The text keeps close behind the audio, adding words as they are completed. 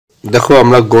দেখো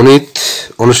আমরা গণিত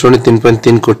অনুশীলনী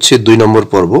 3.3 করছি 2 নম্বর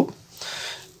পর্ব।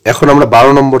 এখন আমরা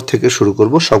 12 নম্বর থেকে শুরু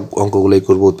করব, সব অঙ্কগুলোই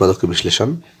করব উৎপাদক বিশ্লেষণ।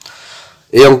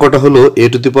 এই অঙ্কটা হলো a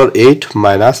to the power 8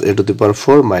 minus a to the power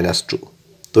 4 minus 2।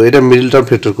 তো এটা মিডল টার্ম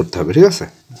ফ্যাক্টর করতে হবে, ঠিক আছে?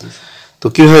 তো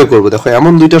কিভাবে করব? দেখো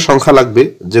এমন দুইটা সংখ্যা লাগবে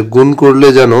যে গুণ করলে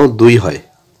যেন 2 হয়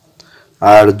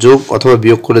আর যোগ অথবা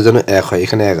বিয়োগ করলে যেন 1 হয়।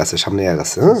 এখানে 1 আছে, সামনে 1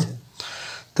 আছে, হ্যাঁ?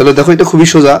 তাহলে দেখো এটা খুবই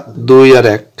সোজা, 2 আর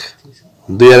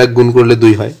 1 গুণ করলে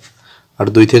 2 হয় আর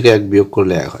 2 থেকে 1 বিয়োগ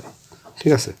করলে 1 হয়,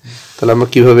 ঠিক আছে? তাহলে আমরা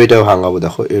কিভাবে এটা ভাঙাবো?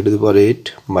 দেখো a to the power 8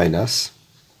 minus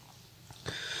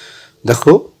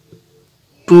দেখো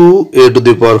 2a to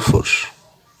the power 4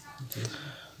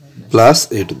 plus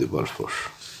a to the power 4,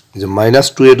 এই যে minus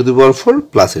 2a to the power 4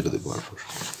 plus a to the power 4,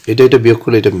 এটা বিয়োগ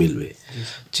করলে এটা মিলবে,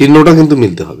 চিহ্নটা কিন্তু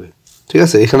মিলতে হবে, ঠিক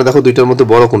আছে? এখানে দেখো দুইটার মধ্যে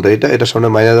বড় কোনটা? এটা সামনে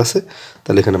মাইনাস আছে,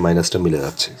 তাহলে এখানে মাইনাসটা মিলে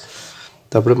যাচ্ছে,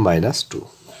 তারপরে -2,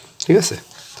 ঠিক আছে?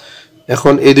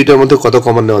 এখন এই দুইটার মধ্যে কত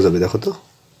কমন নেওয়া যাবে দেখো তো?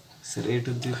 Sir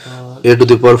a to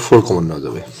the power 4 common নেওয়া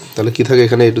যাবে, তাহলে কি থাকে?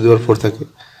 এখানে a to the power 4 থাকে,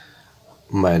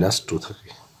 -2 থাকে,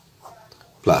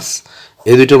 প্লাস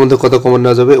এই দুইটার মধ্যে কত কমন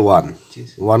নেওয়া যাবে?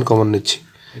 1 কমন নিচ্ছি,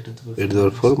 a to the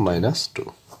power 4 -2।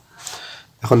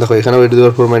 এখন দেখো এখানেও a to the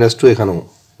power 4 -2, এখানেও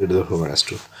a to the power 4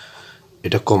 -2,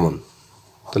 এটা কমন,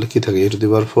 তাহলে কি থাকে? a to the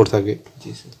power 4 থাকে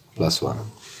প্লাস 1,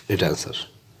 এটা অ্যান্সার।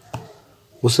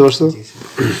 বুঝতে পারছো?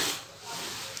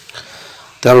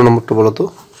 13 নম্বরটা বলো তো।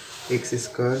 x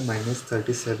square minus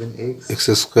 37x x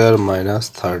square minus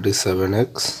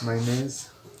 37x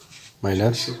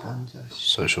minus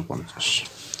 650।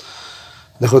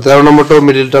 দেখো 13 নম্বরটাও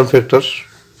মিডল টার্ম ফ্যাক্টর,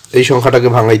 এই সংখ্যাটাকে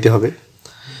ভাঙাইতে হবে।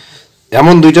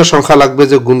 এমন দুইটা সংখ্যা লাগবে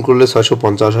যে গুণ করলে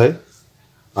 650 হয়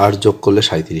আর যোগ করলে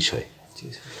 37 হয়।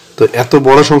 তো এত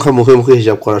বড় সংখ্যা মুখে মুখে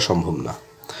হিসাব করা সম্ভব না,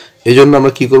 এই জন্য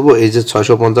আমরা কি করব? এই যে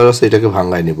 650 আছে এটাকে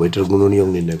ভাঙাই নেব, এটার গুণনীয়ক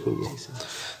নির্ণয় করব।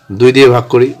 2 দিয়ে ভাগ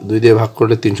করি, 2 দিয়ে ভাগ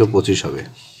করলে 325 হবে।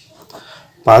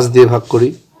 5 দিয়ে ভাগ করি,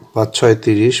 5 6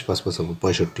 30, 5 5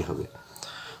 65 হবে।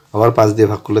 আবার 5 দিয়ে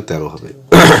ভাগ করলে 13 হবে।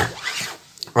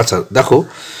 আচ্ছা দেখো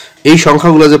এই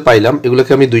সংখ্যাগুলো যে পাইলাম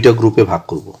এগুলোকে আমি দুইটা গ্রুপে ভাগ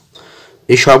করব।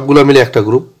 এই সবগুলো মিলে একটা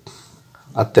গ্রুপ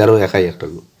আর 13 একাই একটা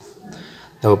গ্রুপ।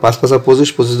 দেখো 5 5 25,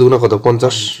 25 দুগুণা কত?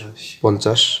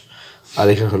 50, আর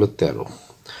এখানে হলো 13।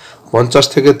 50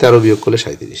 থেকে 13 বিয়োগ করলে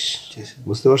 37।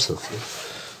 বুঝতে পারছো?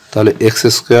 তাহলে x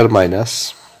square minus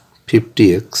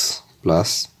 50x plus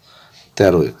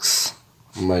 13x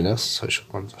minus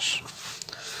 650।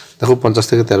 দেখো 50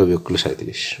 থেকে 13 বিয়োগ করলে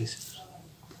 37,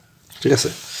 ঠিক আছে?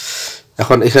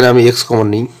 এখন এখানে আমি x কমন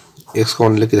নিই, x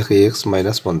কমন নিলে কি দেখো? x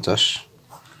মাইনাস 50,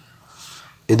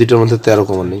 এই দুইটার মধ্যে 13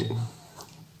 কমন নিই,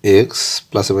 x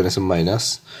প্লাস মাইনাসে মাইনাস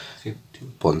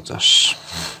 50,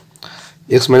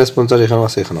 x মাইনাস 50 এখানেও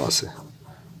আছে, এখানেও আছে,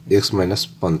 x মাইনাস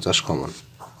 50 কমন,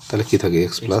 তাহলে কি থাকে?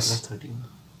 x প্লাস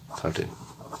 13,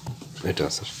 এটা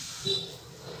আছে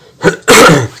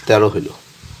 13 হইল।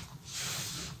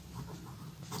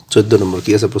 14 নম্বর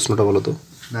কি আছে প্রশ্নটা বলো তো?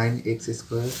 9x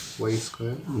square y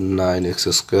square 9x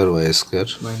square y square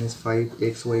minus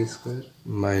 5xy square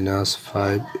minus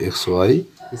 5xy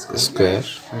square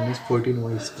minus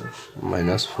 14y square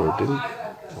minus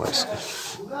 14y square.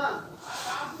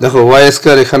 দেখো y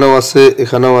স্কয়ার এখানেও আছে,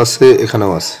 এখানেও আছে,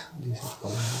 এখানেও আছে,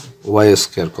 y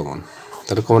স্কয়ার কমন,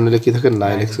 তাহলে কমন নিলে কি থাকে?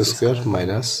 9x square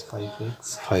minus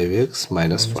 5x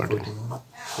minus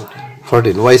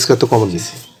 14 y square তো কমন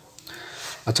দিছি।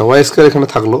 আচ্ছা y স্কয়ার এখানে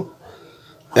থাকলো।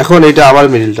 এখন এটা আবার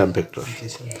মিডল টার্ম ফ্যাক্টর।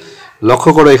 লক্ষ্য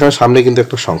করো এখানে সামনে কিন্তু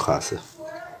একটা সংখ্যা আছে,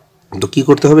 তো কি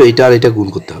করতে হবে? এটা আর এটা গুণ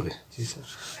করতে হবে।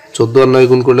 14 আর 9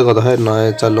 গুণ করলে কত হয়? 9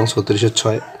 4 লং 36 এর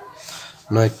 6,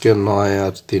 9 কে 9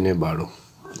 আর 3 এ 12,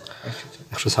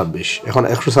 126। এখন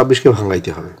 126 কে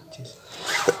ভাঙাইতে হবে,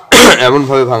 এমন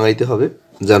ভাবে ভাঙাইতে হবে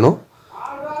যেন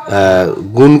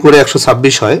গুণ করে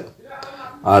 126 হয়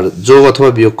আর যোগ অথবা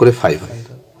বিয়োগ করে 5 হয়।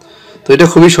 তো এটা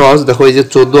খুবই সহজ। দেখো এই যে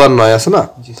 14 আর 9 আছে না,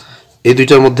 এই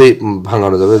দুইটার মধ্যে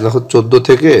ভাঙানো যাবে। দেখো 14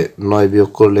 থেকে 9 বিয়োগ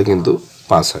করলে কিন্তু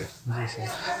 5 হয়,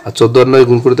 আর 14 আর 9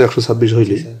 গুণ করে তো 126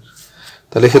 হইলি,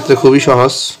 তাহলে এক্ষেত্রে খুবই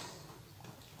সহজ,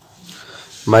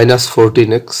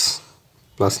 -14x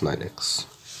প্লাস 9x,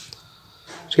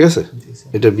 ঠিক আছে?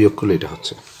 এটা বিয়োগ করলে এটা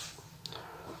হচ্ছে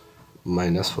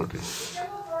 -14।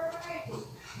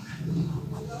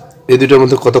 এই দুইটার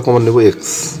মধ্যে কত কমন নেব? x,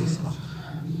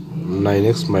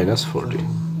 9x minus 14,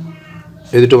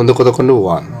 এই দুটোর মধ্যে কত কমন নেব?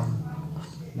 1,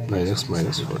 9x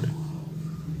minus 14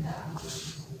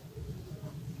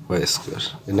 y square.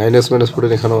 9x minus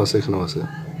 14 এখানেও আছে, এখানেও আছে,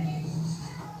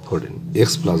 14 x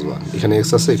প্লাস 1, এখানে x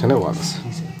আছে, এখানে 1 আছে,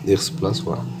 x প্লাস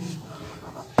 1।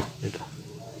 এটা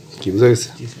কি বুঝা গেছে?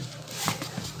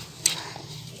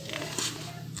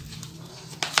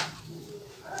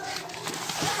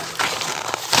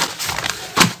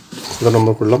 কত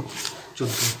নম্বর করলাম?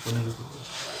 14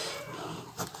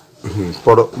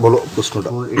 পড়ো, বলো প্রশ্নটা।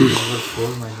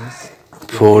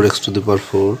 4x to the power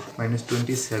 4 minus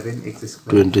 27x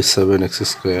square 27x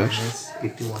square minus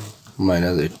 81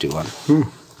 minus 81।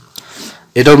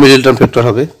 এটাও মিডল টার্ম ফ্যাক্টর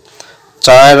হবে।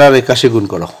 4 আর 81 গুণ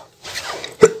করো,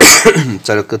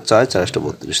 4 × 4 4 ×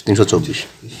 32 324।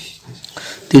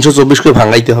 324 কে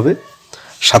ভাঙাইতে হবে,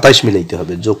 27 মিলাইতে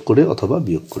হবে যোগ করে অথবা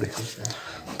বিয়োগ করে।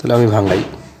 তাহলে আমি ভাঙাই,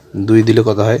 2 দিলে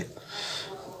কত হয়?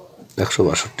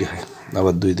 162 হয়,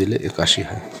 আবার 2 দিলে 81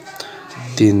 হয়,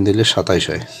 3 দিলে 27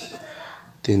 হয়,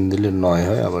 3 দিলে 9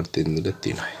 হয়, আবার 3 দিলে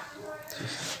 3 হয়।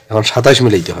 এখন 27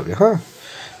 মিলাইতে হবে। হ্যাঁ,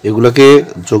 এগুলোকে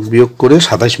যোগ বিয়োগ করে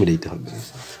 27 মিলাইতে হবে।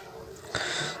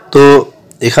 তো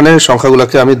এখানে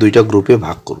সংখ্যাগুলোকে আমি দুইটা গ্রুপে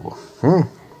ভাগ করব।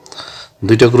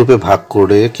 দুইটা গ্রুপে ভাগ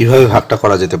করে কিভাবে ভাগটা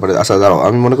করা যেতে পারে? আচ্ছা দাঁড়াও,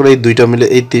 আমি মনে করি এই দুইটা মিলে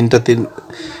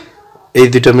এই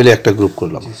দুইটা মিলে একটা গ্রুপ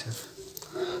করলাম।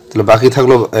 তাহলে বাকি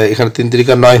থাকলো, এখানে 3 × 3 =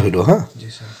 9 হইলো। হ্যাঁ,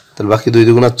 তাহলে বাকি 2 ×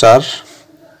 2 = 4,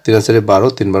 3 × 4 = 12,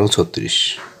 3 × 12 = 36।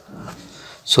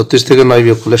 36 থেকে 9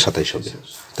 বিয়োগ করলে 27 হবে।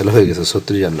 তাহলে হয়ে গেছে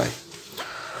 36 আর 9,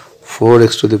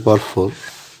 4x to the power 4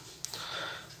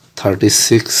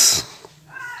 36x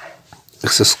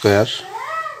square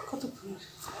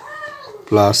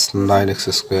plus 9x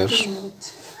square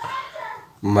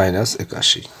minus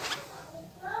 81।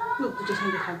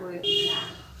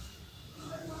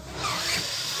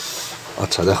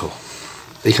 আচ্ছা দেখো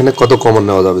এখানে কত কমন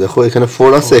নেওয়া যাবে? দেখো এখানে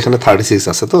 4 আছে, এখানে 36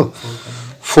 আছে, তো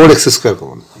 4x square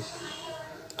কমন।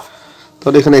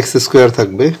 তাহলে এখানে x square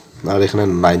থাকবে আর এখানে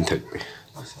 9 থাকবে,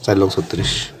 4 ×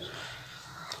 36।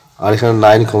 আর এখানে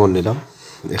 9 কমন নিলাম,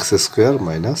 x square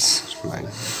minus 9।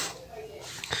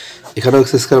 এখানেও x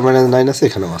square minus 9 আছে,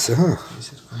 এখানেও আছে। হ্যাঁ,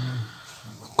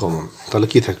 কমন। তাহলে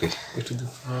কি থাকে?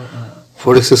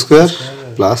 4x square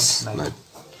plus 9।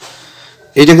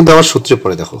 এইটা কিন্তু আবার সূত্রে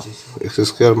পড়ে, দেখো x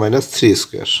square minus 3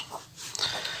 square।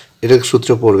 এটা সূত্র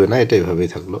পড়বে না, এটা এইভাবেই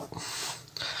থাকলো।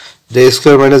 যে a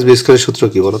square minus b square এর সূত্র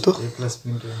কি বলো তো?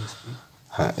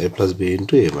 হ্যাঁ, a plus b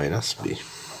into a minus b।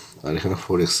 আর এখানে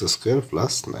 4x square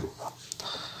plus 9।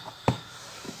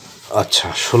 আচ্ছা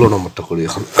 16 নম্বরটা করি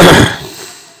এখন।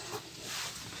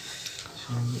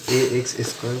 ax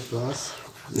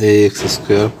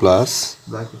square plus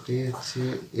ব্র্যাকেটে আছে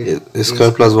a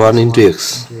square plus 1 into x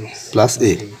plus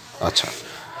a। আচ্ছা,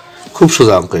 খুব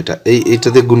সোজা অঙ্ক এটা। এইটা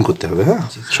দিয়ে গুণ করতে হবে। হ্যাঁ,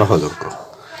 সহজ অঙ্ক।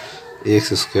 ax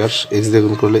square x দিয়ে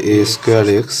গুণ করলে a square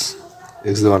x,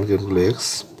 x দিয়ে 1 গুণ করলে x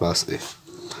plus a।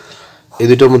 এই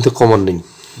দুইটার মধ্যে কমন নেই,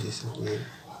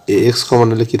 ax কমন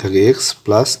নিলে কি থাকে? x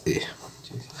plus a।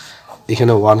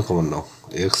 এখানে 1 common now,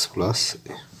 x plus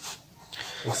a,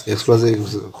 x plus a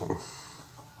common,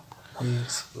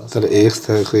 তাহলে x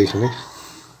থাকে এখানে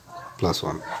প্লাস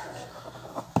 1।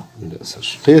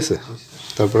 ঠিক আছে,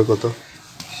 তারপরে কত?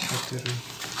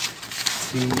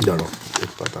 জানো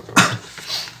উৎপাদক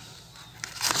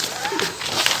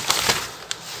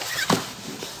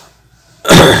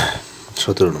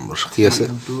 17 নম্বর কি আছে?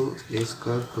 a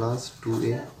square plus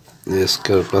 2a a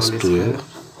square plus 2a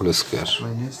whole square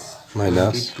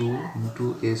minus 2 into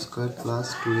a square plus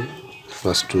 2a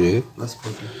plus 2a plus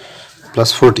 40 plus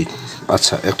 40।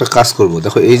 আচ্ছা একটা কাজ করব,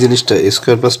 দেখো এই জিনিসটা a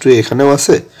square plus 2a এখানেও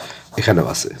আছে, এখানেও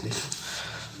আছে।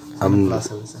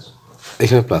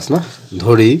 এখানে প্লাস না,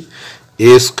 ধরি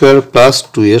a square plus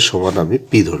 2a সমান আমি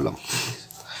p ধরলাম।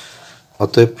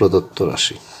 অতএব প্রদত্ত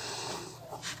রাশি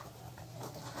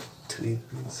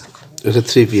এটা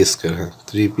 3p স্কয়ার। হ্যাঁ,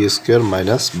 3p square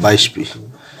minus 22p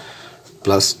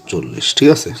plus 40। ঠিক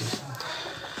আছে,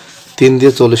 3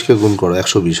 দিয়ে 40কে গুণ করো,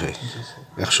 120 হয়।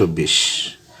 120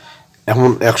 এখন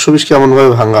 120কে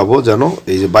এমনভাবে ভাঙাবো যেন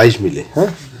এই যে 22 মিলে।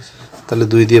 হ্যাঁ, তাহলে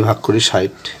 2 দিয়ে ভাগ করি,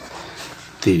 60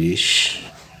 30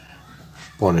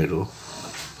 15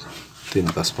 3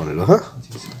 + 15। হ্যাঁ,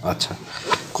 আচ্ছা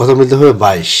কত মিলতে হবে?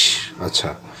 22। আচ্ছা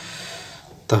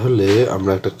তাহলে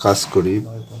আমরা একটা কাজ করি,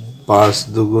 5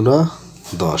 দুগুণা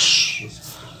 10।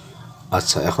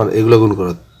 আচ্ছা এখন এগুলো গুণ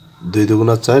করো, 2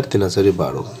 দুগুণা 4, 3 আর 4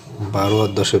 12, 12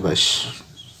 আর 10 22।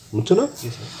 বুঝছো না?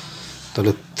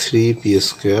 তাহলে 3p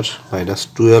square minus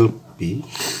 12p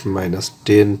minus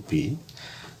 10p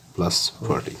plus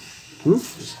 40।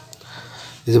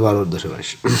 এই যে 12 আর 10 22।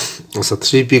 আচ্ছা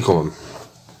 3p কমন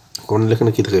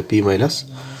এখানে কি থাকে? p মাইনাস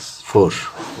 4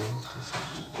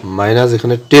 মাইনাস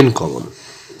এখানে 10 common,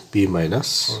 p minus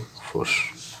 4।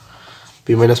 p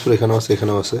minus 4 এখানেও আছে,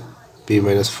 এখানেও আছে, p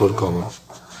মাইনাস 4 কমন।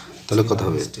 তাহলে কত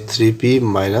হবে? 3p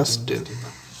minus 10।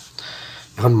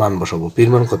 এখন মান বসাবো, p এর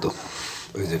মান কত?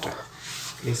 ওই যেটা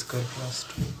a square plus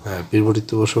 2। হ্যাঁ, p এর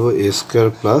পরিবর্তে বসাবো a square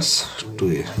plus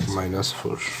 2a minus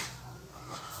 4।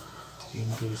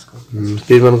 p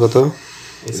এর মান কত?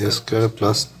 এ স্কোয়ার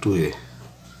প্লাস 2a,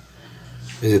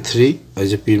 এই যে 3, এই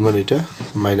যে পির মান এটা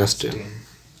 -10,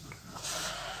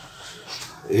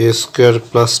 এ স্কোয়ার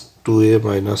প্লাস 2a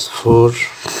মাইনাস 4,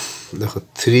 দেখো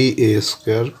 3a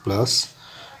square plus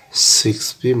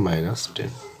 6b minus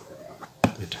 10,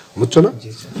 এটা বুঝছো না?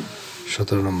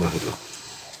 17 নম্বর হলো।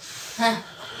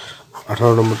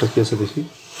 18 নম্বরটা কি আছে দেখি।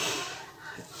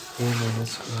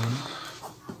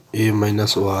 a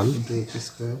minus 1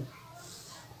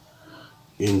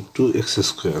 into x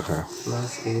square, হ্যাঁ,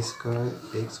 plus a square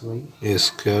xy a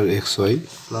square xy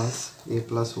plus a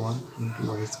plus 1 into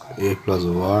y square. a plus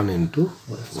 1 into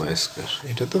y square,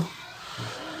 এটা তো।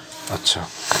 আচ্ছা,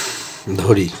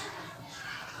 ধরি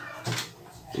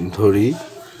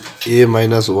a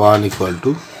minus 1 equal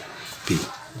to p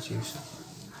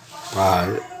R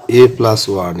a plus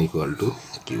 1 equal to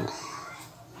q,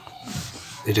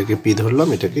 এটাকে p ধরলাম,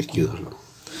 এটাকে q ধরলাম।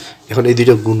 এখন এই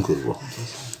দুইটা গুণ করব,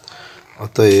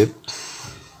 অতএব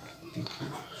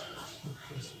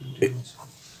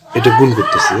এটা গুণ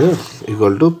করতেছি, হ্যাঁ,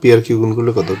 equal to P R Q গুণ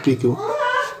করলে কত, পি কিউ।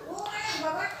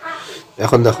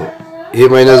 এখন দেখো এ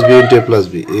minus B into A plus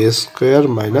B, A square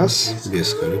minus B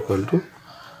square equal to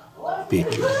P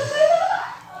Q,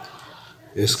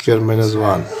 A square minus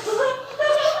 1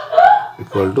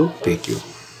 equal to P Q.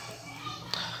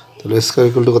 তাহলে স্কোয়ার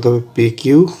ইকুয়াল টু কত হবে, P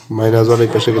Q minus 1 এই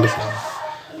পাশে গেলে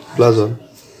প্লাস 1,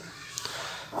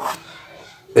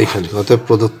 এইখানে অতএব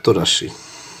প্রদত্ত রাশি,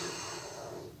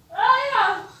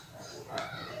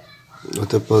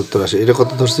 অতএব প্রদত্ত রাশি এটা কত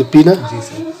ধরছে, পি না,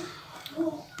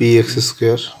 পি এক্স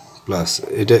স্কোয়ার প্লাস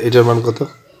এটার মান কত,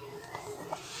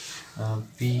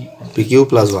 পি কিউ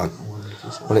প্লাস 1,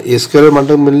 মানে এ স্কোয়ারের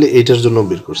মানটা মেনলি এইটার জন্য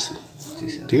বের করছি,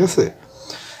 ঠিক আছে।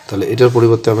 তাহলে এটার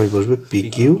পরিবর্তে আমি বসবে P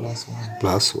Q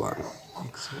plus 1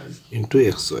 into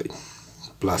x Y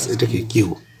plus এটা কি কিউ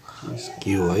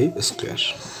ওয়াই স্কোয়ার,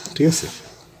 ঠিক আছে।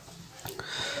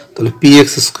 তাহলে পি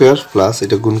এক্স স্কোয়ার প্লাস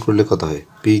এটা গুণ করলে কত হয়,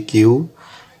 P Q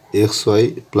x Y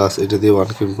plus এটা দিয়ে 1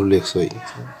 গুণ করলে x Y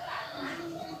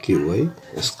Q Y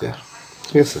square,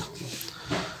 ঠিক আছে।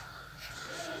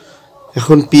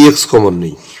 এখন পি এক্স কমন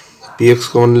নেই, পি এক্স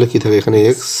কমন নিলে কি থাকে, এখানে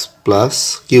এক্স প্লাস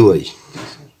কিউ ওয়াই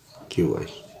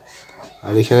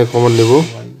আর এখানে কমন নেব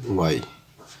Y,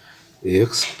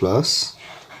 x plus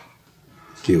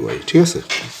Q Y, ঠিক আছে।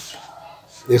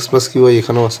 এক্স প্লাস কিউ ওয়াই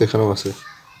এখানেও আছে,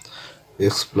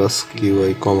 x plus Q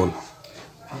Y common,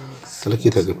 তাহলে কি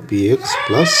থাকে, পি এক্স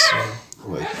প্লাস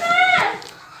ওয়াই।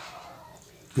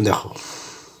 দেখো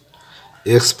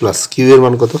এক্স প্লাস কিউ এর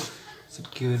মান কত,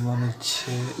 কিউ এর মান হচ্ছে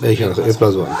এইখানে এ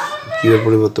প্লাস 1, কিউ এর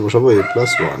পরিবর্তে বসাবো এ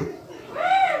প্লাস 1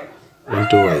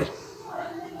 ইন্টু ওয়াই,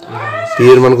 পি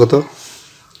এর মান কত,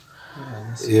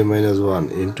 এ minus 1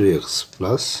 into x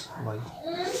plus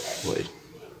Y.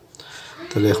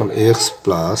 তাহলে এখন এক্স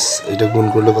প্লাস এটা গুণ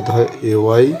করলে কত হয়, এ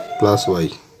ওয়াই প্লাস ওয়াই,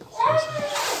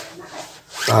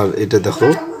 আর এটা দেখো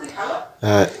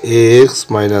এ x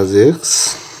minus x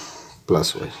plus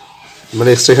Y, মানে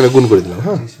এক্সটা এখানে গুণ করে দিলাম,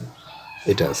 হ্যাঁ,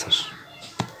 এটা আছে।